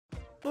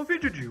No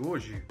vídeo de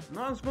hoje,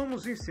 nós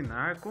vamos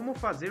ensinar como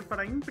fazer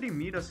para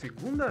imprimir a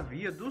segunda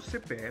via do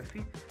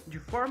CPF de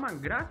forma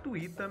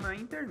gratuita na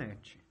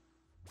internet.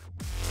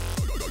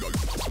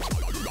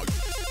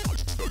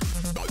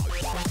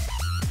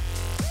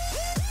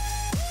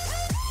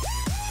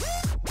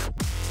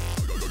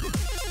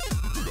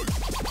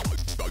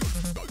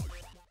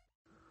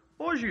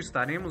 Hoje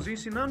estaremos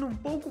ensinando um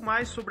pouco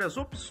mais sobre as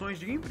opções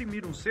de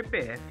imprimir um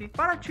CPF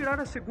para tirar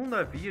a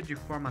segunda via de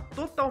forma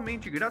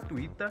totalmente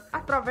gratuita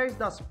através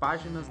das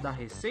páginas da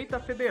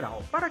Receita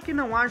Federal, para que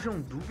não hajam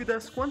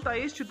dúvidas quanto a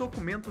este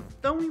documento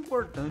tão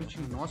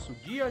importante em nosso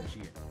dia a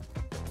dia.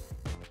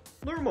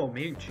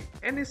 Normalmente,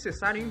 é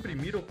necessário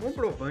imprimir o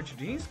comprovante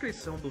de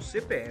inscrição do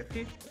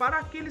CPF para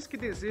aqueles que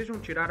desejam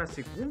tirar a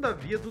segunda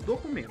via do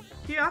documento,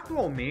 que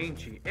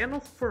atualmente é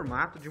no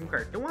formato de um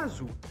cartão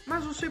azul,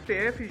 mas o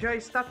CPF já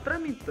está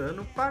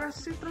tramitando para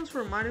se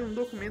transformar em um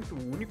documento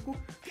único,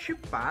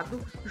 chipado,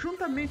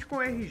 juntamente com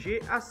o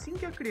RG assim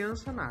que a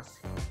criança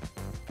nasce.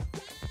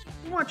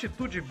 Uma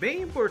atitude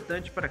bem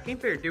importante para quem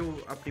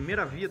perdeu a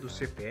primeira via do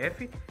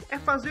CPF é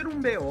fazer um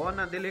BO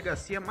na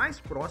delegacia mais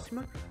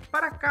próxima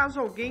para caso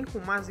alguém com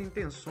más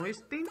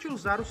intenções tente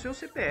usar o seu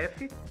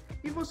CPF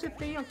e você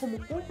tenha como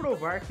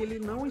comprovar que ele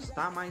não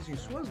está mais em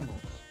suas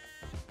mãos.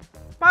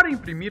 Para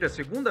imprimir a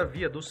segunda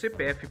via do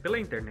CPF pela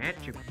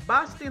internet,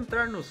 basta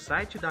entrar no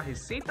site da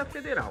Receita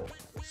Federal.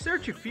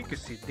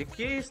 Certifique-se de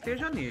que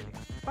esteja nele,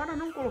 para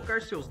não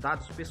colocar seus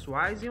dados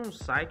pessoais em um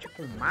site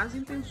com más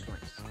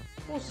intenções.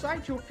 O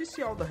site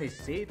oficial da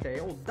Receita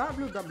é o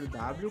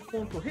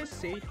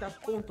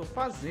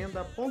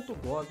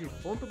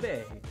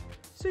www.receita.fazenda.gov.br.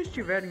 Se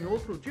estiver em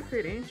outro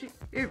diferente,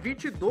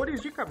 evite dores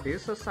de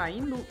cabeça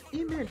saindo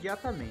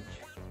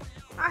imediatamente.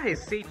 A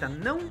Receita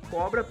não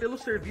cobra pelo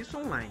serviço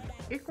online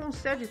e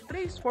concede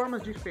 3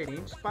 formas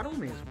diferentes para o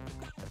mesmo.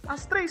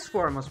 As 3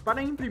 formas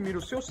para imprimir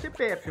o seu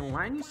CPF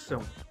online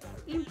são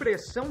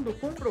impressão do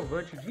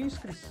comprovante de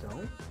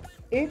inscrição,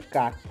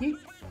 E-CAC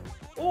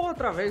ou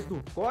através do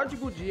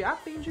Código de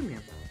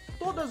Atendimento.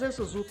 Todas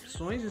essas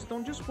opções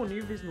estão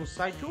disponíveis no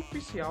site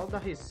oficial da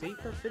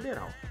Receita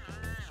Federal.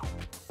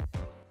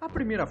 A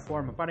primeira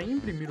forma para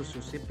imprimir o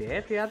seu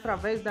CPF é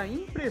através da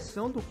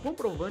impressão do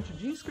comprovante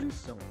de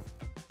inscrição.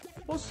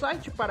 O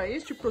site para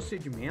este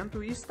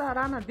procedimento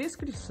estará na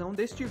descrição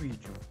deste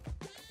vídeo.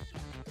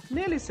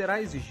 Nele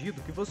será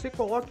exigido que você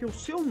coloque o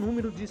seu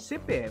número de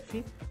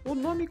CPF, o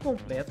nome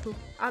completo,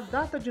 a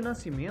data de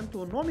nascimento,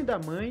 o nome da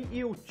mãe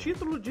e o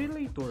título de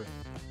eleitor.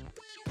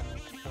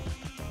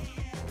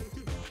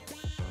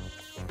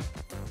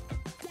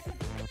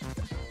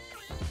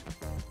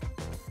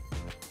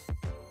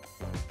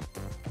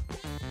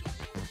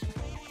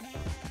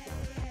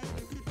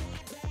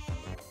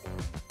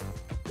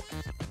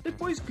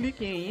 Depois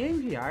clique em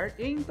enviar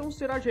e então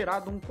será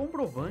gerado um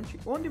comprovante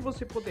onde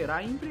você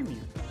poderá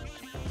imprimir.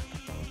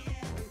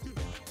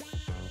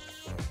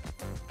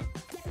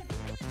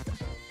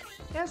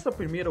 Esta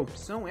primeira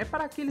opção é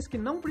para aqueles que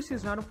não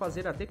precisaram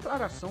fazer a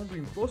declaração do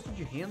imposto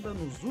de renda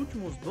nos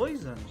últimos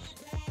 2 anos.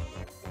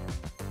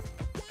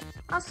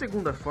 A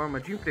segunda forma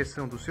de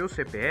impressão do seu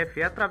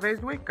CPF é através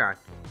do E-CAC.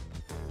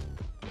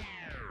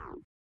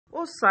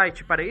 O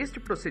site para este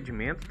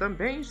procedimento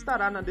também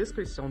estará na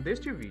descrição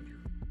deste vídeo.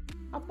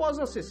 Após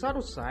acessar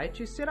o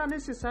site, será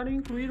necessário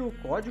incluir o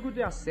código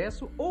de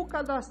acesso ou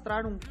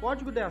cadastrar um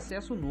código de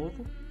acesso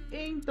novo e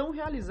então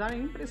realizar a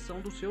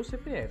impressão do seu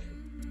CPF.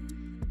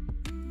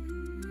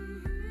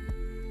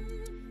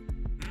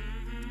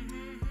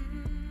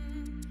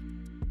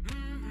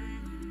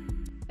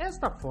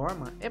 Esta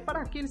forma é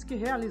para aqueles que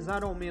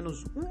realizaram ao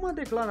menos uma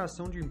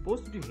declaração de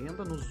imposto de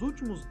renda nos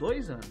últimos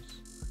 2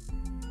 anos.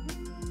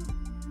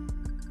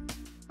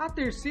 A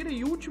terceira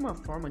e última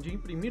forma de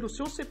imprimir o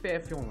seu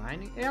CPF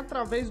online é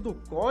através do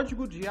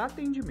Código de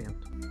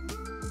Atendimento.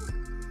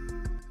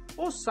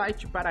 O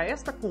site para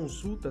esta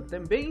consulta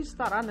também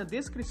estará na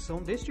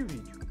descrição deste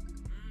vídeo.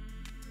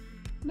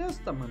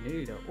 Desta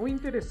maneira, o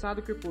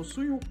interessado que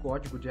possui o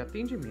Código de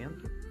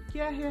Atendimento, que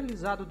é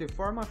realizado de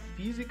forma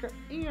física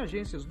em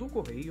agências do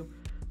Correio,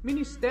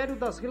 Ministério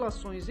das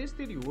Relações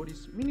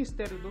Exteriores,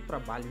 Ministério do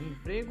Trabalho e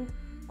Emprego,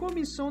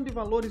 Comissão de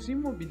Valores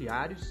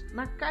Imobiliários,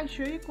 na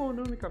Caixa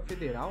Econômica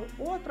Federal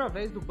ou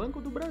através do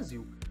Banco do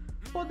Brasil,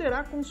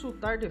 poderá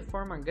consultar de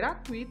forma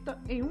gratuita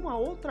em uma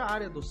outra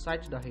área do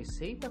site da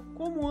Receita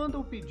como anda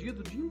o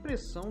pedido de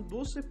impressão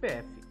do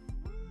CPF.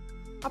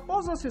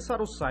 Após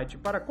acessar o site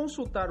para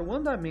consultar o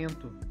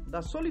andamento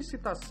da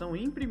solicitação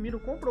e imprimir o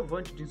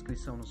comprovante de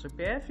inscrição no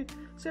CPF,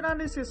 será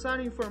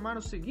necessário informar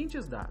os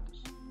seguintes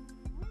dados: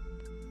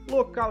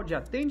 local de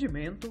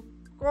atendimento,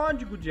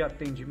 código de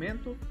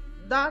atendimento,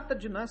 data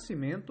de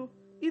nascimento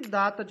e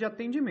data de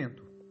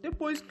atendimento.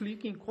 Depois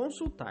clique em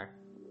consultar.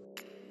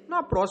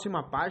 Na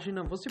próxima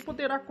página você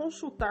poderá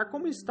consultar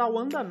como está o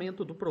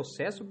andamento do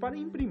processo para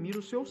imprimir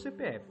o seu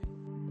CPF.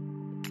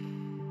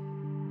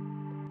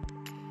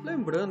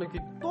 Lembrando que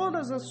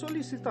todas as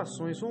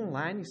solicitações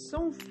online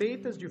são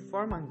feitas de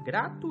forma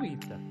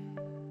gratuita.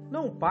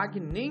 Não pague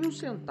nem um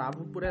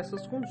centavo por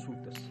essas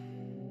consultas.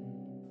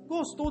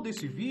 Gostou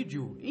desse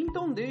vídeo?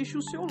 Então deixe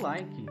o seu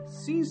like,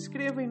 se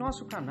inscreva em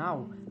nosso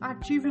canal,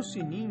 ative o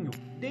sininho,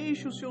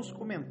 deixe os seus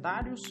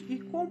comentários e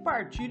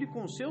compartilhe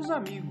com seus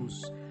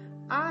amigos.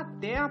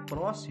 Até a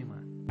próxima!